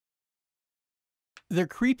They're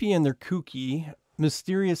creepy and they're kooky,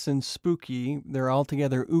 mysterious and spooky. They're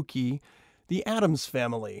altogether ooky. The Addams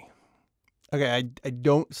Family. Okay, I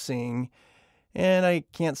don't sing, and I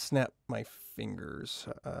can't snap my fingers.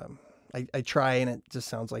 I try, and it just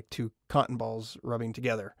sounds like two cotton balls rubbing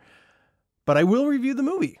together. But I will review the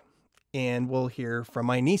movie, and we'll hear from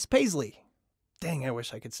my niece Paisley. Dang, I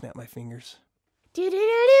wish I could snap my fingers. Do do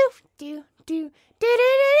do do do do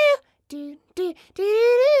do do do do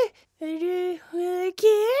do. The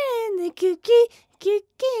kid and the cookie,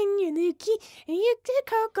 and the cookie, and you the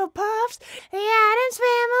Cocoa Puffs, the Addams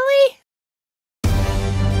Family.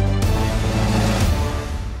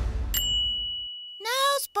 No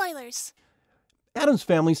spoilers. Addams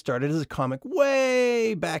Family started as a comic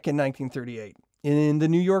way back in 1938 in the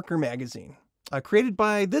New Yorker magazine, created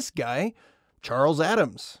by this guy, Charles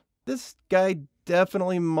Addams. This guy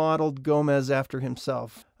definitely modeled Gomez after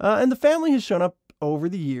himself. And the family has shown up over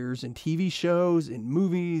the years in TV shows, in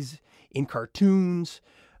movies, in cartoons,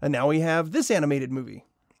 and now we have this animated movie.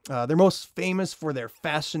 They're most famous for their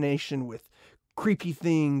fascination with creepy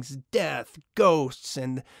things, death, ghosts,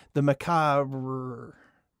 and the macabre.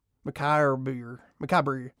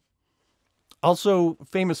 Also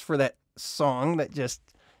famous for that song that just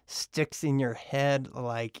sticks in your head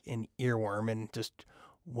like an earworm and just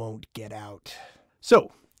won't get out.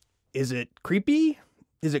 So, is it creepy?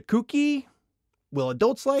 Is it kooky? Will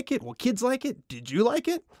adults like it? Will kids like it? Did you like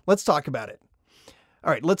it? Let's talk about it.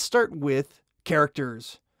 All right, let's start with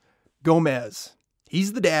characters. Gomez.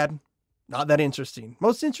 He's the dad. Not that interesting.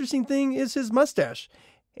 Most interesting thing is his mustache.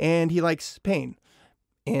 And he likes pain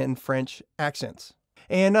and French accents.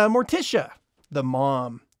 And Morticia, the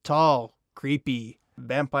mom. Tall, creepy,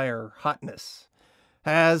 vampire hotness.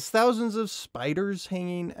 Has thousands of spiders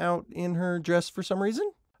hanging out in her dress for some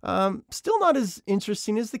reason. Still not as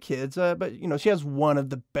interesting as the kids, but she has one of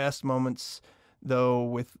the best moments, though,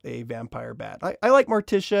 with a vampire bat. I like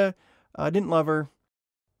Morticia. Didn't love her.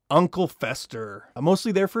 Uncle Fester,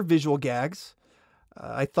 mostly there for visual gags.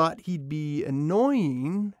 I thought he'd be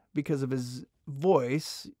annoying because of his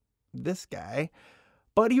voice, this guy,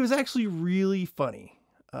 but he was actually really funny,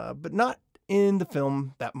 but not in the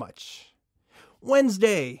film that much.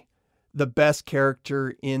 Wednesday, the best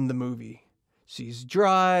character in the movie. She's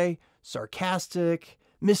dry, sarcastic,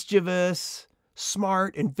 mischievous,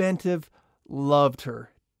 smart, inventive. Loved her.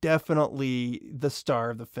 Definitely the star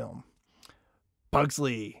of the film.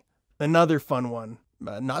 Pugsley, another fun one.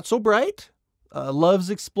 Not so bright. Loves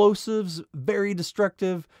explosives, very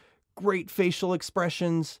destructive, great facial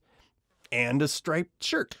expressions, and a striped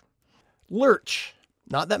shirt. Lurch.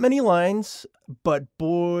 Not that many lines, but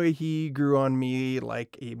boy, he grew on me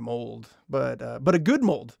like a mold. But a good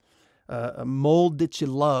mold. A mold that you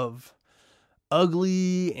love.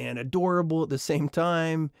 Ugly and adorable at the same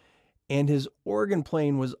time. And his organ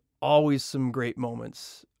playing was always some great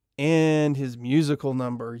moments. And his musical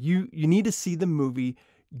number. You need to see the movie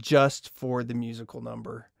just for the musical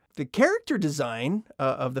number. The character design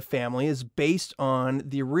of the family is based on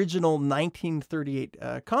the original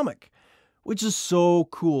 1938 comic, which is so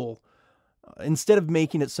cool. Instead of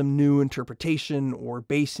making it some new interpretation or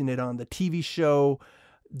basing it on the TV show,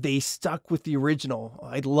 they stuck with the original.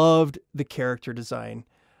 I loved the character design,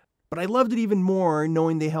 but I loved it even more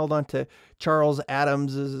knowing they held on to Charles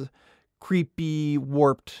Addams' creepy,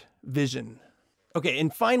 warped vision. Okay,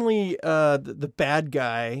 and finally, the bad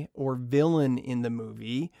guy or villain in the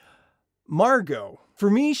movie, Margot. For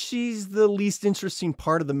me, she's the least interesting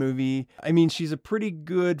part of the movie. I mean, she's a pretty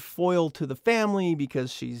good foil to the family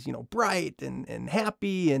because she's, bright and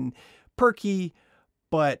happy and perky,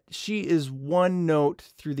 but she is one note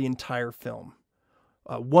through the entire film.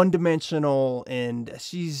 One-dimensional, and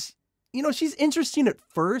she's interesting at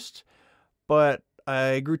first, but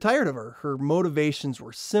I grew tired of her. Her motivations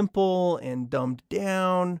were simple and dumbed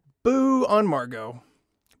down. Boo on Margot.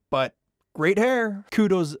 But great hair.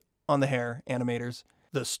 Kudos on the hair, animators.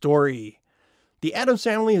 The story. The Addams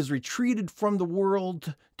family has retreated from the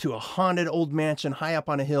world to a haunted old mansion high up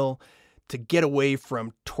on a hill to get away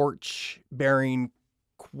from torch-bearing,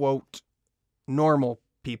 quote, normal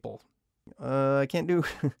people. I can't do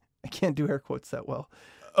air quotes that well.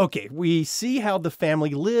 Okay, we see how the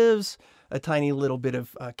family lives, a tiny little bit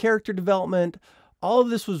of character development. All of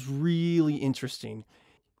this was really interesting.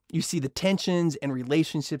 You see the tensions and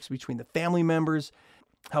relationships between the family members,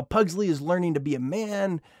 how Pugsley is learning to be a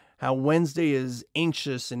man, how Wednesday is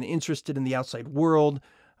anxious and interested in the outside world,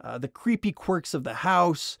 the creepy quirks of the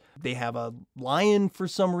house. They have a lion for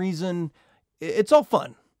some reason. It's all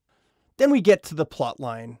fun. Then we get to the plot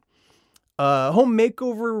line. A home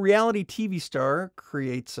makeover reality TV star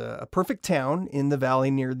creates a perfect town in the valley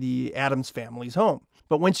near the Addams family's home.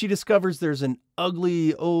 But when she discovers there's an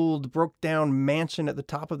ugly, old, broke-down mansion at the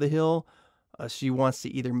top of the hill, she wants to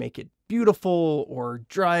either make it beautiful or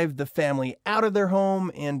drive the family out of their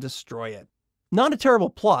home and destroy it. Not a terrible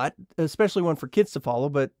plot, especially one for kids to follow,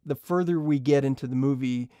 but the further we get into the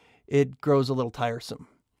movie, it grows a little tiresome.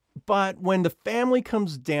 But when the family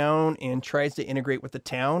comes down and tries to integrate with the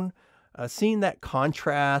town, seeing that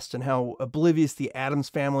contrast and how oblivious the Addams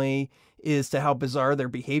family is to how bizarre their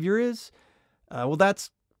behavior is, well,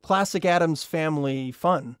 that's classic Addams family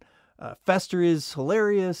fun. Fester is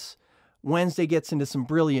hilarious. Wednesday gets into some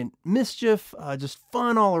brilliant mischief, just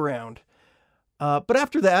fun all around. But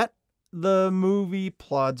after that, the movie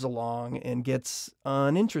plods along and gets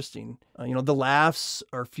uninteresting. The laughs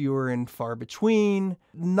are fewer and far between.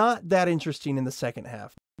 Not that interesting in the second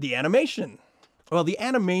half. The animation. Well, the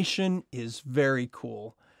animation is very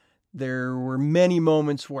cool. There were many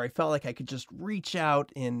moments where I felt like I could just reach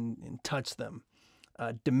out and touch them.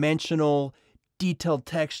 Dimensional, detailed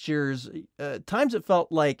textures. Times it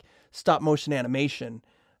felt like stop motion animation.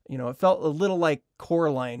 It felt a little like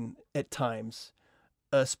Coraline at times,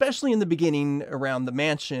 especially in the beginning around the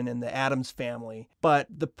mansion and the Addams family. But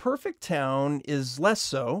the perfect town is less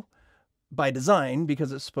so by design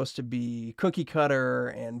because it's supposed to be cookie cutter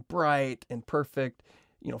and bright and perfect,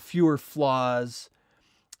 fewer flaws.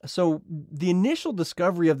 So the initial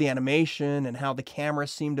discovery of the animation and how the camera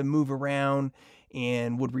seemed to move around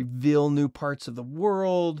and would reveal new parts of the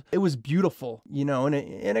world, it was beautiful,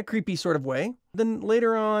 in a creepy sort of way. Then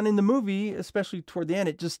later on in the movie, especially toward the end,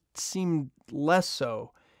 it just seemed less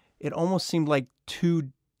so. It almost seemed like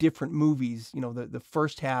two different movies. The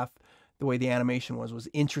first half, the way the animation was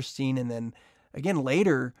interesting. And then again,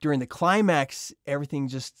 later during the climax, everything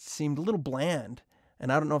just seemed a little bland.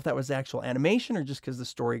 And I don't know if that was the actual animation or just because the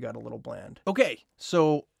story got a little bland. Okay,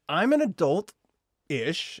 so I'm an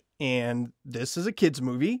adult-ish, and this is a kid's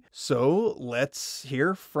movie. So let's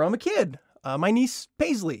hear from a kid. My niece,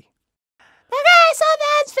 Paisley. The guy I saw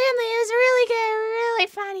the Addams family. It was really good, really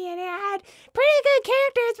funny, and it had pretty good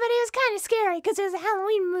characters, but it was kind of scary because it was a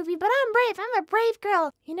Halloween movie. But I'm brave. I'm a brave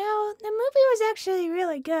girl. The movie was actually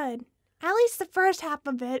really good. At least the first half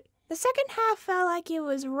of it. The second half felt like it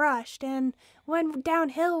was rushed and went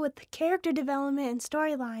downhill with the character development and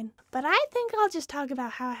storyline. But I think I'll just talk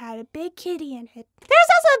about how it had a big kitty in it.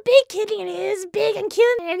 There's also a big kitty in it. He was big and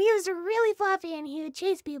cute, and he was really fluffy, and he would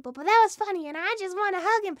chase people. But that was funny, and I just want to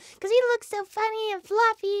hug him because he looks so funny and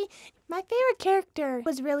fluffy. My favorite character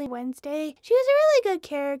was really Wednesday. She was a really good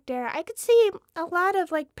character. I could see a lot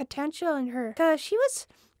of potential in her because she was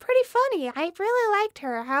pretty funny. I really liked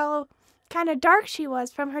her, how kind of dark she was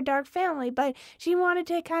from her dark family, but she wanted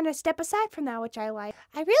to kind of step aside from that, which I like.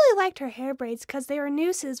 I really liked her hair braids because they were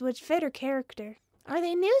nooses, which fit her character. Are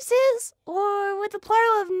they nooses, or would the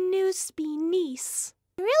plural of noose be niece?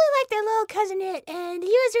 I really liked their little cousin-it, and he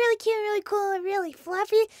was really cute and really cool and really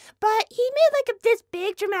fluffy, but he made this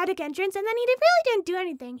big dramatic entrance, and then he really didn't do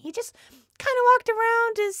anything. He just kind of walked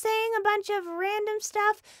around just saying a bunch of random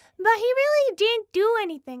stuff, but he really didn't do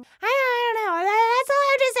anything. I don't know. That's all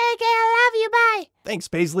I have to say. Okay, I love you. Bye. Thanks,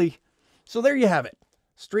 Paisley. So there you have it.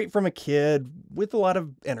 Straight from a kid with a lot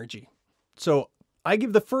of energy. So I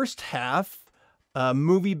give the first half a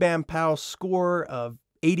Movie Bam Pow score of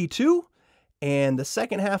 82, and the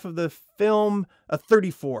second half of the film a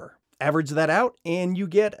 34. Average that out, and you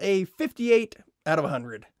get a 58 out of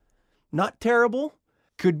 100. Not terrible.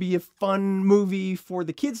 Could be a fun movie for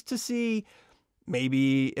the kids to see.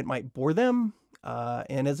 Maybe it might bore them.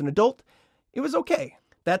 And as an adult, it was okay.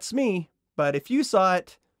 That's me. But if you saw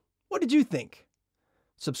it, what did you think?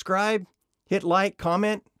 Subscribe, hit like,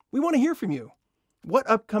 comment. We want to hear from you. What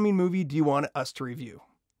upcoming movie do you want us to review?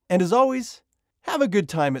 And as always, have a good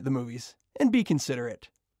time at the movies and be considerate.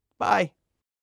 Bye.